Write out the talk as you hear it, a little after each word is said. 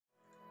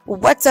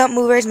What's up,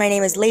 movers? My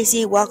name is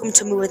Lacey. Welcome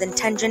to Move with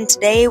Intention.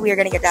 Today we are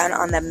going to get down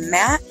on the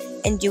mat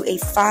and do a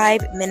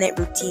 5-minute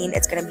routine.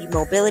 It's going to be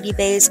mobility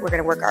based. We're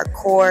going to work our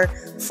core,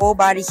 full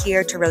body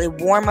here to really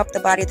warm up the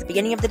body at the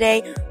beginning of the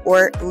day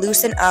or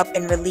loosen up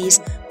and release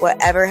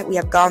whatever we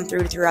have gone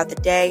through throughout the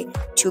day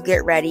to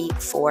get ready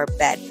for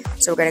bed.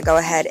 So we're going to go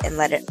ahead and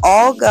let it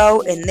all go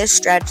in this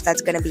stretch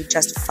that's going to be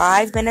just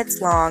 5 minutes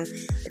long.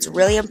 It's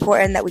really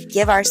important that we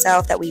give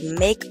ourselves, that we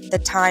make the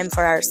time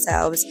for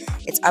ourselves.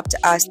 It's up to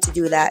us to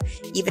do that.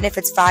 Even if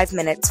it's 5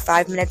 minutes,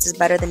 5 minutes is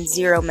better than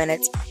 0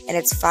 minutes. And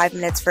it's 5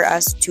 minutes for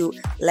us to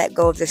let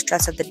go of the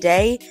stress of the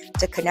day,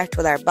 to connect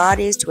with our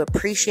bodies, to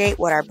appreciate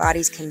what our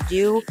bodies can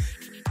do.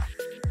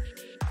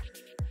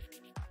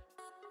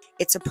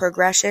 It's a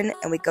progression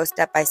and we go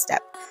step by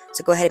step.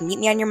 So go ahead and meet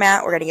me on your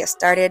mat. We're going to get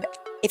started.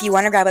 If you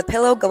want to grab a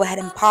pillow, go ahead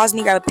and pause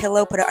me, grab a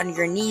pillow, put it under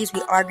your knees.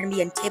 We are going to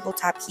be in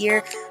tabletop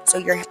here. So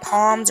your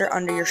palms are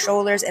under your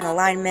shoulders in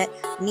alignment,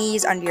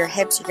 knees under your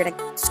hips. You're going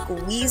to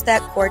squeeze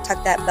that core,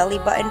 tuck that belly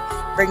button,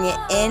 bring it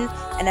in.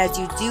 And as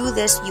you do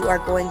this, you are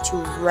going to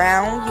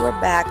round your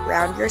back,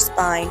 round your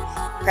spine,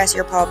 press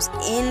your palms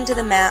into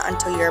the mat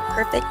until you're a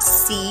perfect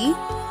C.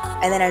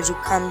 And then as you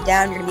come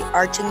down, you're going to be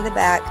arching the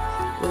back,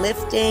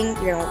 lifting.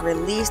 You're going to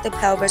release the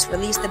pelvis,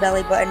 release the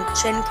belly button.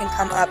 Chin can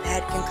come up,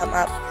 head can come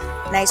up.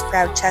 Nice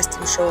proud chest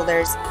and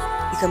shoulders.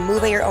 You can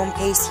move at your own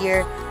pace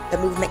here. The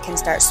movement can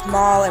start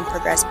small and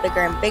progress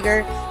bigger and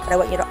bigger, but I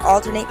want you to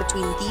alternate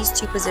between these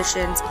two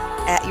positions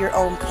at your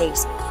own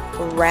pace.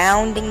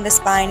 Rounding the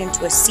spine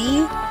into a C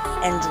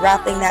and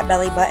dropping that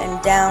belly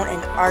button down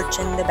and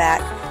arching the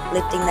back,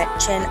 lifting that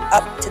chin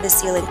up to the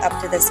ceiling,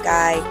 up to the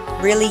sky,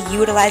 really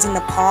utilizing the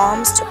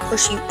palms to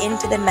push you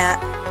into the mat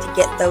to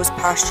get those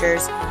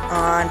postures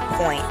on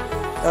point.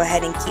 Go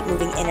ahead and keep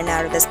moving in and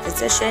out of this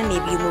position.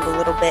 Maybe you move a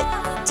little bit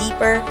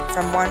deeper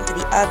from one to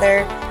the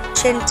other.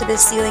 Chin to the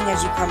ceiling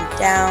as you come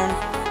down.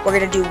 We're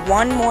going to do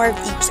one more of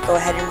each. So go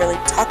ahead and really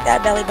tuck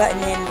that belly button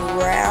in,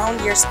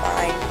 round your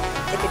spine.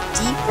 Take a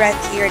deep breath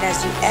here, and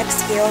as you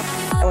exhale,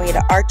 I want you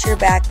to arch your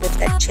back, lift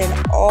that chin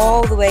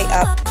all the way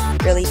up.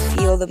 Really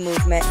feel the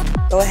movement.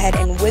 Go ahead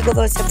and wiggle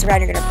those hips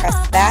around. You're going to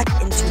press back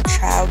into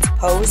child's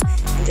pose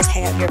and just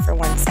hang out here for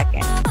 1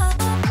 second.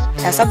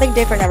 Now, something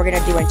different that we're going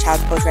to do in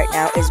child's pose right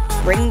now is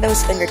bring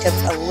those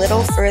fingertips a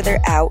little further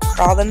out,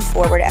 crawl them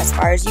forward as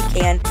far as you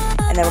can,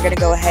 and then we're going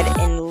to go ahead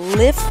and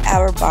lift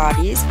our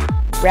bodies,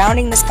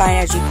 rounding the spine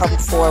as you come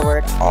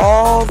forward,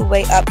 all the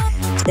way up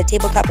to the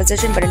tabletop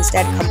position, but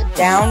instead come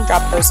down,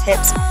 drop those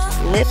hips,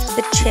 lift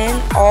the chin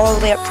all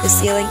the way up to the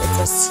ceiling. It's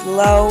a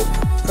slow,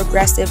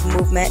 progressive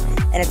movement,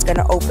 and it's going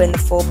to open the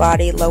full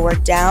body, lower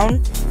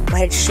down. Go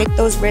ahead and shake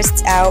those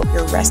wrists out.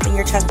 You're resting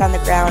your chest on the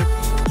ground,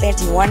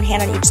 planting one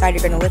hand on each side.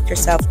 You're going to lift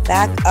yourself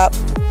back up.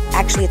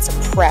 Actually, it's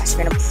a press.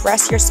 You're going to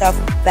press yourself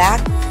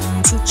back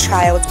to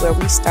child's where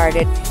we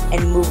started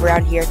and move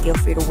around here. Feel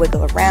free to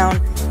wiggle around.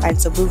 Find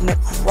some movement,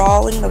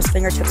 crawling those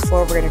fingertips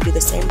forward. We're going to do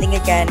the same thing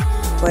again.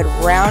 Go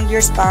ahead, round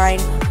your spine.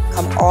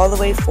 Come all the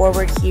way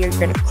forward here. You're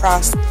going to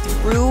cross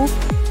through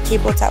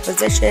tabletop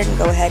position.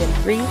 Go ahead in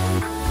 3,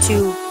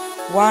 2,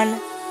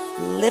 1.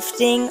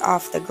 Lifting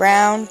off the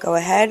ground. Go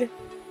ahead.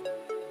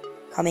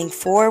 Coming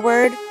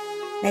forward.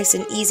 Nice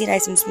and easy,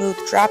 nice and smooth.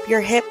 Drop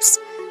your hips,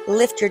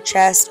 lift your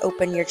chest,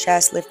 open your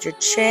chest, lift your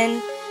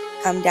chin.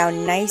 Come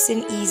down nice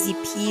and easy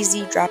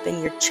peasy,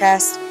 dropping your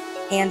chest.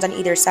 Hands on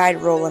either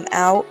side, roll them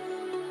out.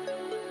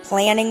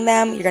 Planting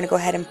them, you're going to go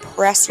ahead and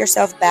press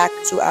yourself back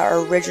to our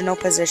original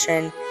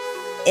position.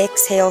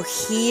 Exhale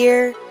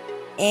here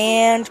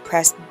and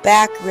press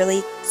back.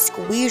 Really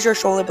squeeze your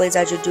shoulder blades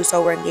as you do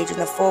so. We're engaging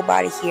the full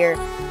body here.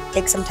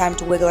 Take some time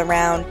to wiggle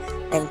around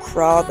and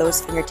crawl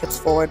those fingertips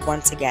forward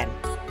once again.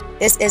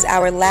 This is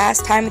our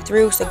last time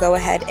through, so go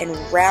ahead and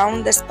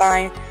round the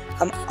spine,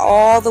 come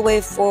all the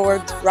way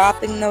forward,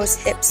 dropping those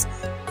hips,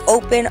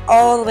 open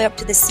all the way up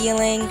to the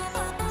ceiling,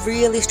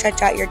 really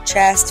stretch out your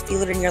chest,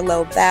 feel it in your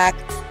low back.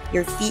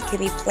 Your feet can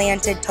be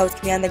planted, toes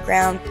can be on the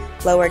ground,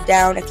 lower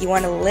down. If you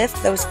want to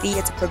lift those feet,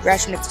 it's a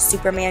progression, it's a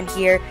Superman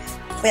here.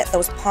 Plant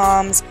those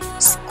palms,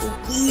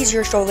 squeeze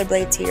your shoulder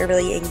blades here,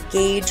 really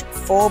engage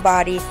full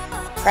body,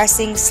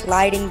 pressing,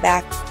 sliding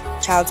back,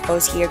 child's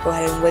pose here. Go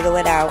ahead and wiggle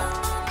it out.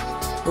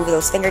 Move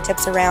those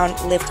fingertips around,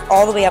 lift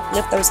all the way up,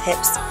 lift those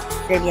hips.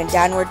 You're going to be in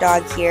downward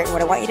dog here, and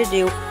what I want you to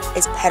do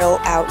is pedal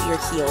out your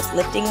heels,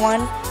 lifting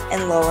one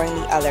and lowering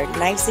the other.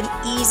 Nice and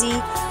easy.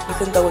 You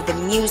can go with the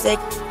music,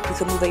 you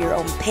can move at your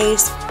own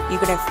pace. You're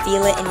going to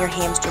feel it in your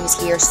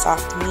hamstrings here,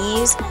 soft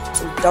knees,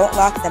 so don't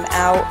lock them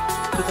out.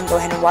 You can go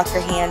ahead and walk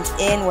your hands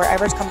in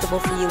wherever's comfortable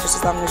for you, just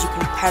as long as you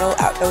can pedal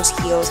out those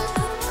heels.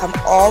 Come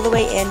all the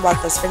way in,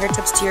 walk those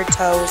fingertips to your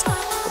toes.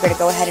 We're going to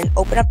go ahead and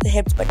open up the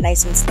hips, but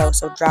nice and slow.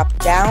 So drop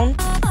down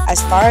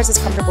as far as is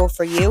comfortable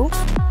for you,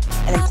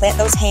 and then plant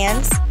those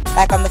hands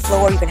back on the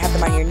floor. You can have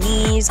them on your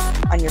knees,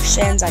 on your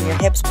shins, on your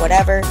hips,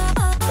 whatever.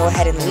 Go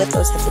ahead and lift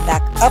those hips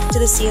back up to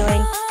the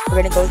ceiling.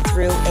 We're going to go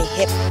through a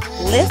hip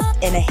lift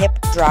and a hip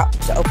drop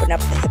to open up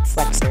the hip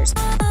flexors.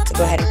 So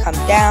go ahead and come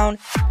down.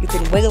 You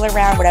can wiggle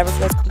around, whatever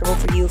feels comfortable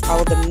for you.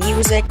 Follow the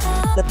music.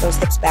 Lift those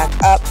hips back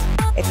up.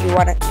 If you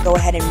want to go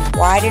ahead and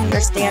widen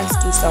your stance,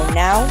 do so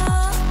now.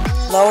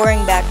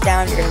 Lowering back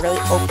down, you're going to really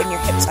open your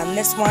hips on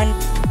this one.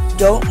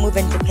 Don't move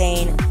into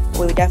pain.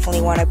 We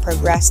definitely want to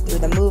progress through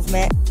the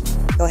movement.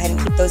 Go ahead and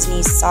keep those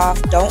knees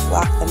soft. Don't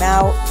lock them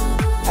out.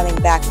 Coming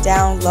back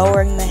down,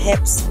 lowering the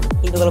hips.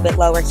 Maybe a little bit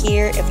lower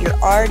here. If you're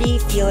already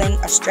feeling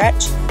a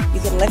stretch,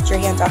 you can lift your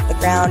hands off the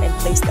ground and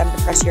place them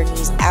to press your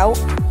knees out.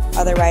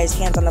 Otherwise,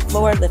 hands on the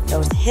floor, lift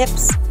those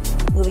hips.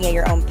 Moving at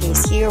your own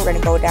pace here. We're going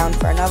to go down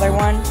for another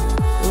one.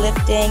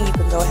 Lifting, you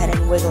can go ahead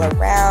and wiggle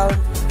around.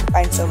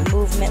 Find some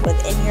movement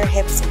within your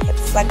hips and hip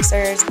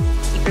flexors.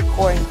 Keep your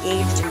core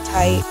engaged and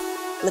tight.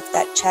 Lift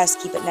that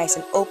chest, keep it nice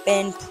and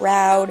open,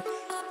 proud.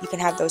 You can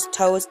have those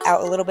toes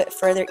out a little bit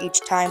further each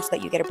time so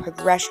that you get a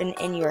progression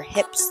in your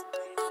hips.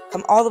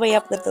 Come all the way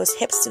up, lift those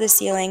hips to the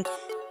ceiling.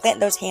 Plant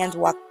those hands,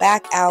 walk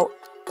back out.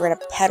 We're going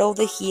to pedal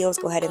the heels.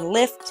 Go ahead and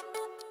lift,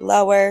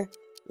 lower,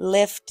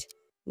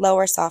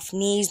 soft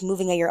knees,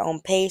 moving at your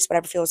own pace,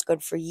 whatever feels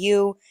good for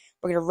you.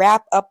 We're going to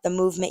wrap up the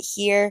movement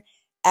here.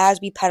 As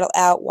we pedal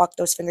out, walk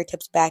those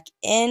fingertips back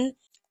in.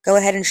 Go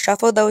ahead and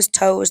shuffle those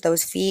toes,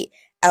 those feet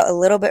out a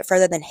little bit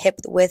further than hip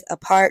width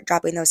apart,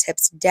 dropping those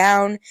hips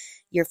down.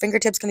 Your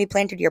fingertips can be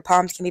planted, your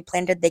palms can be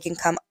planted. They can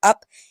come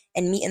up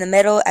and meet in the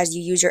middle as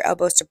you use your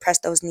elbows to press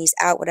those knees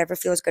out, whatever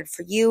feels good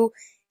for you.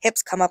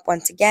 Hips come up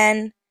once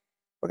again.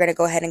 We're going to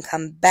go ahead and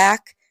come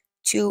back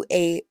to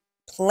a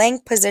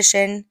plank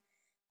position,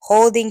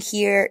 holding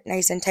here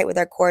nice and tight with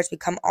our core as we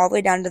come all the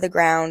way down to the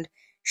ground.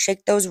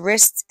 Shake those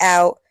wrists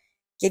out.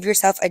 Give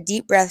yourself a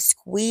deep breath.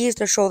 Squeeze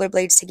the shoulder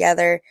blades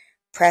together.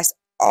 Press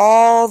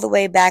all the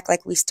way back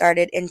like we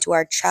started into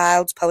our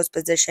child's pose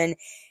position.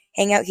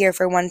 Hang out here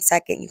for 1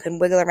 second. You can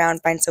wiggle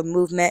around, find some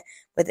movement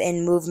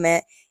within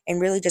movement,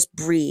 and really just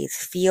breathe.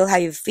 Feel how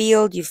you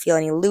feel. Do you feel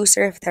any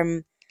looser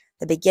from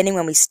the beginning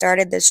when we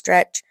started this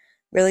stretch?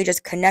 Really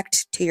just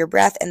connect to your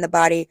breath and the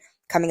body,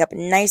 coming up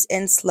nice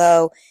and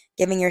slow,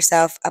 giving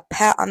yourself a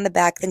pat on the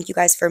back. Thank you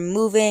guys for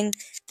moving.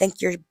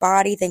 Thank your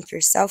body. Thank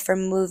yourself for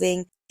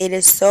moving. It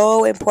is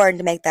so important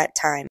to make that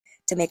time,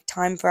 to make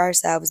time for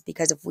ourselves,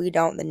 because if we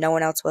don't, then no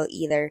one else will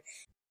either.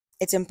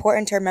 It's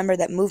important to remember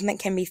that movement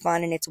can be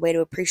fun and it's a way to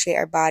appreciate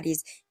our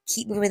bodies.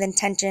 Keep moving with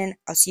intention.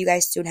 I'll see you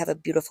guys soon. Have a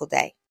beautiful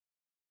day.